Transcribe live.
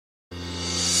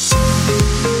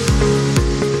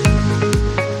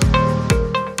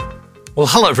Well,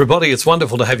 hello, everybody. It's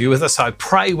wonderful to have you with us. I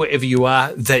pray wherever you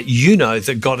are that you know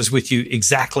that God is with you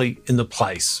exactly in the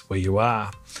place where you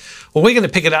are. Well, we're going to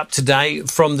pick it up today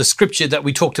from the scripture that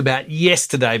we talked about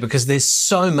yesterday because there's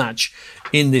so much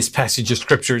in this passage of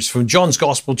scripture. It's from John's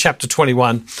Gospel, chapter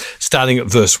 21, starting at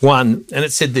verse 1. And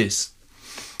it said this: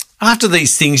 After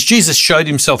these things, Jesus showed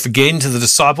himself again to the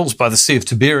disciples by the Sea of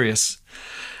Tiberias.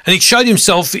 And he showed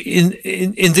himself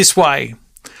in this way.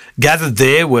 Gathered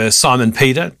there were Simon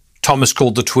Peter, Thomas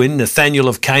called the twin, Nathanael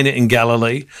of Cana in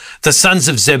Galilee, the sons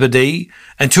of Zebedee,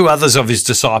 and two others of his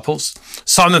disciples.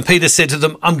 Simon Peter said to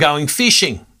them, "I'm going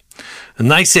fishing."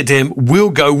 And they said to him, "We'll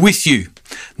go with you."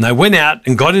 And they went out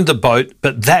and got into the boat,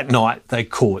 but that night they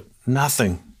caught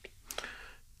nothing.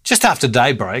 Just after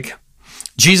daybreak,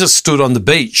 Jesus stood on the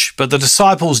beach, but the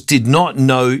disciples did not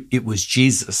know it was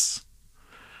Jesus.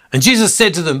 And Jesus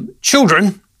said to them,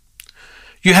 "Children,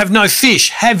 you have no fish,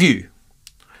 have you?"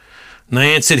 And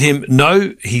they answered him,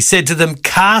 "No." He said to them,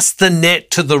 "Cast the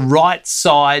net to the right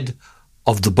side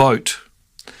of the boat,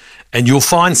 and you'll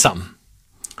find some."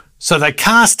 So they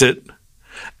cast it,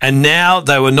 and now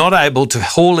they were not able to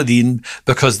haul it in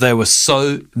because there were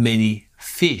so many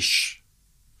fish.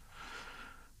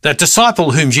 That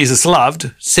disciple whom Jesus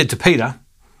loved said to Peter,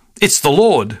 "It's the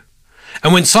Lord."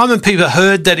 And when Simon Peter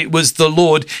heard that it was the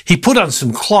Lord, he put on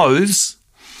some clothes,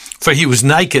 for he was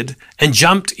naked, and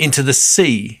jumped into the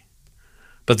sea.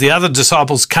 But the other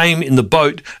disciples came in the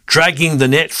boat, dragging the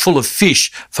net full of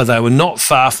fish, for they were not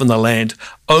far from the land,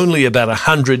 only about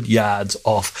 100 yards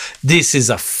off. This is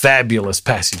a fabulous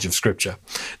passage of Scripture.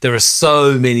 There are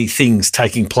so many things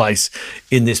taking place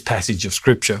in this passage of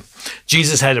Scripture.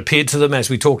 Jesus had appeared to them, as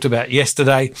we talked about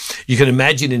yesterday. You can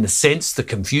imagine, in a sense, the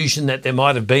confusion that there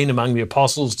might have been among the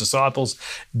apostles, disciples,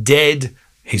 dead.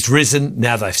 He's risen.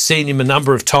 Now they've seen him a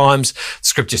number of times.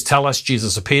 Scriptures tell us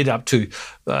Jesus appeared up to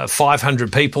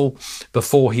 500 people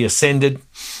before he ascended.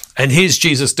 And here's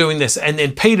Jesus doing this. And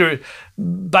then Peter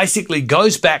basically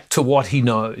goes back to what he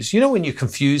knows. You know, when you're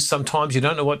confused, sometimes you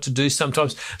don't know what to do.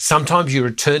 Sometimes you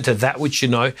return to that which you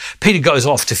know. Peter goes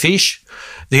off to fish.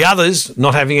 The others,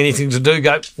 not having anything to do,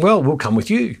 go, "Well, we'll come with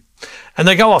you." And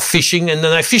they go off fishing, and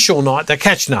then they fish all night. They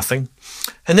catch nothing.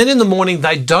 And then in the morning,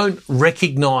 they don't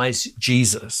recognize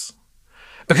Jesus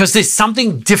because there's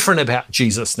something different about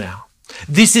Jesus now.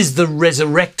 This is the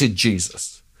resurrected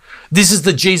Jesus. This is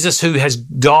the Jesus who has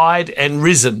died and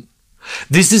risen.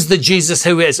 This is the Jesus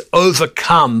who has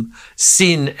overcome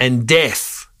sin and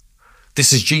death.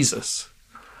 This is Jesus.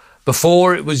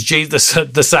 Before it was Jesus,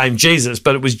 the same Jesus,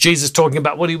 but it was Jesus talking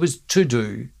about what he was to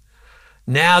do.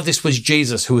 Now this was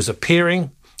Jesus who was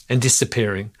appearing and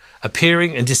disappearing,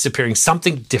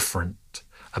 something different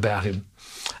about him.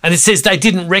 And it says they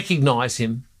didn't recognize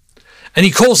him. And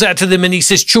he calls out to them and he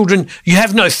says, "Children, you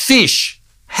have no fish,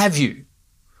 have you?"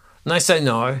 And they say,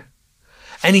 "No."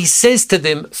 And he says to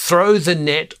them, "Throw the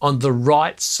net on the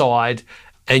right side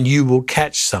and you will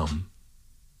catch some."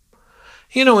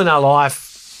 You know, in our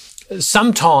life,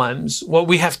 sometimes what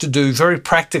we have to do very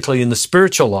practically in the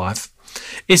spiritual life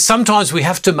is sometimes we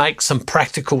have to make some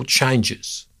practical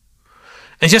changes.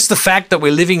 And just the fact that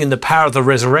we're living in the power of the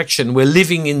resurrection, we're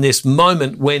living in this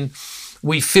moment when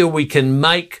we feel we can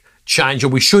make change, or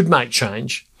we should make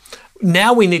change.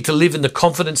 Now we need to live in the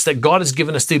confidence that God has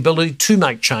given us the ability to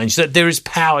make change, that there is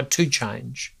power to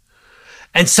change.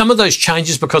 And some of those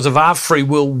changes, because of our free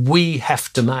will, we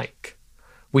have to make.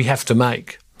 We have to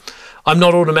make. I'm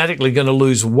not automatically going to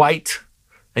lose weight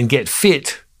and get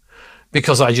fit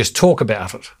because I just talk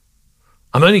about it.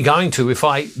 I'm only going to if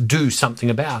I do something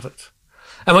about it.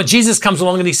 And when Jesus comes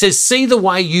along and he says, "See the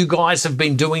way you guys have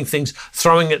been doing things,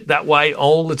 throwing it that way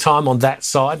all the time on that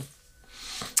side."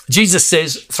 Jesus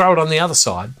says, "Throw it on the other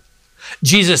side."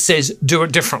 Jesus says, "Do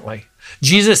it differently."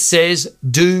 Jesus says,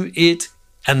 "Do it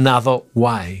another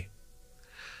way."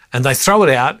 And they throw it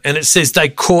out, and it says they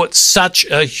caught such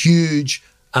a huge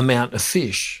amount of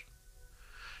fish.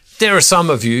 There are some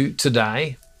of you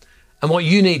today, and what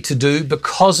you need to do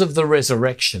because of the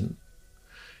resurrection,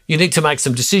 you need to make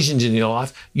some decisions in your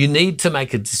life. You need to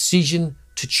make a decision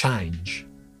to change.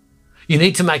 You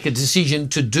need to make a decision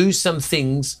to do some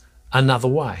things another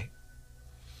way.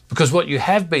 Because what you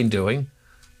have been doing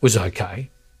was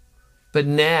okay, but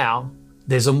now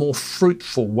there's a more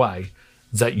fruitful way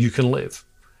that you can live.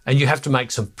 And you have to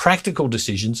make some practical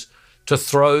decisions to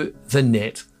throw the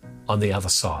net on the other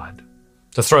side.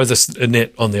 To throw the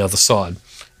net on the other side.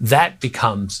 That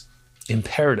becomes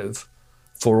imperative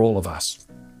for all of us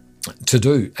to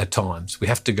do at times. We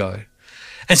have to go.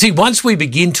 And see, once we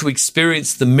begin to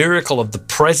experience the miracle of the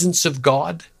presence of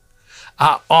God,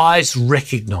 our eyes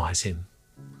recognize him.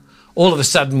 All of a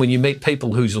sudden, when you meet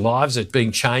people whose lives are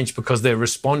being changed because they're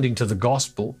responding to the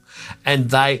gospel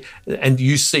and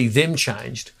you see them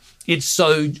changed, it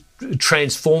so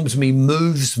transforms me,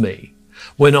 moves me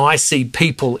when I see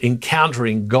people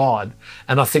encountering God.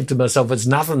 And I think to myself, it's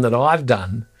nothing that I've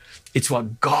done, it's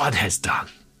what God has done.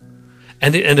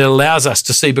 And it allows us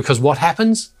to see, because what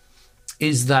happens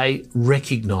is they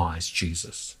recognize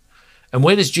Jesus. And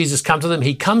where does Jesus come to them?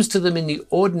 He comes to them in the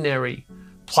ordinary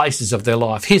places of their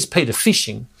life. Here's Peter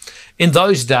fishing. In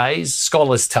those days,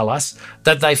 scholars tell us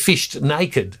that they fished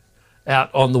naked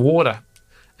out on the water.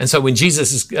 And so when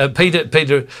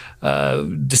Peter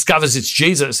discovers it's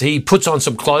Jesus, he puts on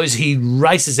some clothes, he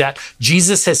races out.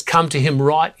 Jesus has come to him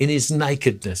right in his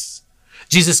nakedness.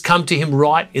 Jesus come to him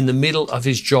right in the middle of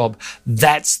his job.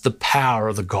 That's the power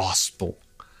of the gospel.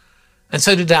 And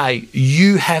so today,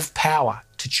 you have power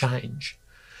to change.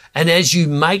 And as you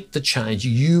make the change,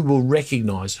 you will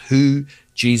recognize who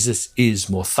Jesus is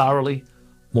more thoroughly,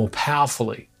 more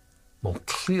powerfully, more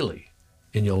clearly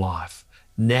in your life.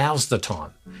 Now's the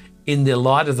time, in the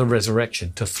light of the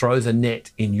resurrection, to throw the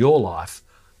net in your life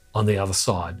on the other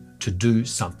side, to do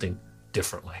something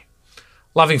differently.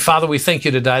 Loving Father, we thank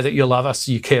you today that you love us,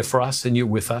 you care for us, and you're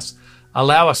with us.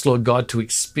 Allow us, Lord God, to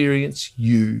experience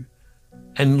you.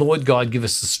 And Lord God, give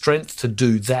us the strength to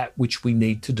do that which we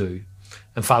need to do.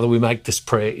 And Father, we make this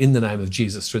prayer in the name of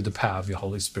Jesus through the power of your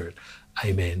Holy Spirit.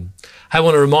 Amen. I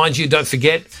want to remind you, don't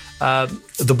forget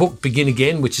the book Begin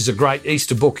Again, which is a great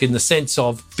Easter book in the sense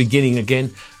of beginning again.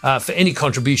 For any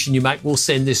contribution you make, we'll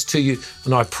send this to you,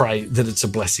 and I pray that it's a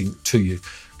blessing to you.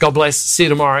 God bless. See you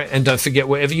tomorrow. And don't forget,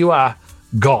 wherever you are,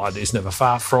 God is never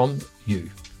far from you.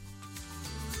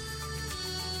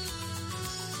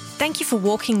 Thank you for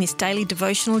walking this daily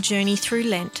devotional journey through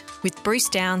Lent with Bruce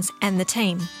Downs and the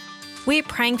team. We're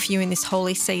praying for you in this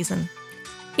holy season.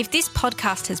 If this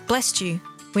podcast has blessed you,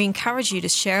 we encourage you to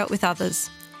share it with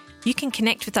others. You can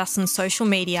connect with us on social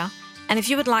media, and if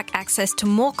you would like access to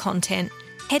more content,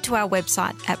 head to our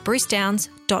website at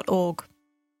brucedowns.org.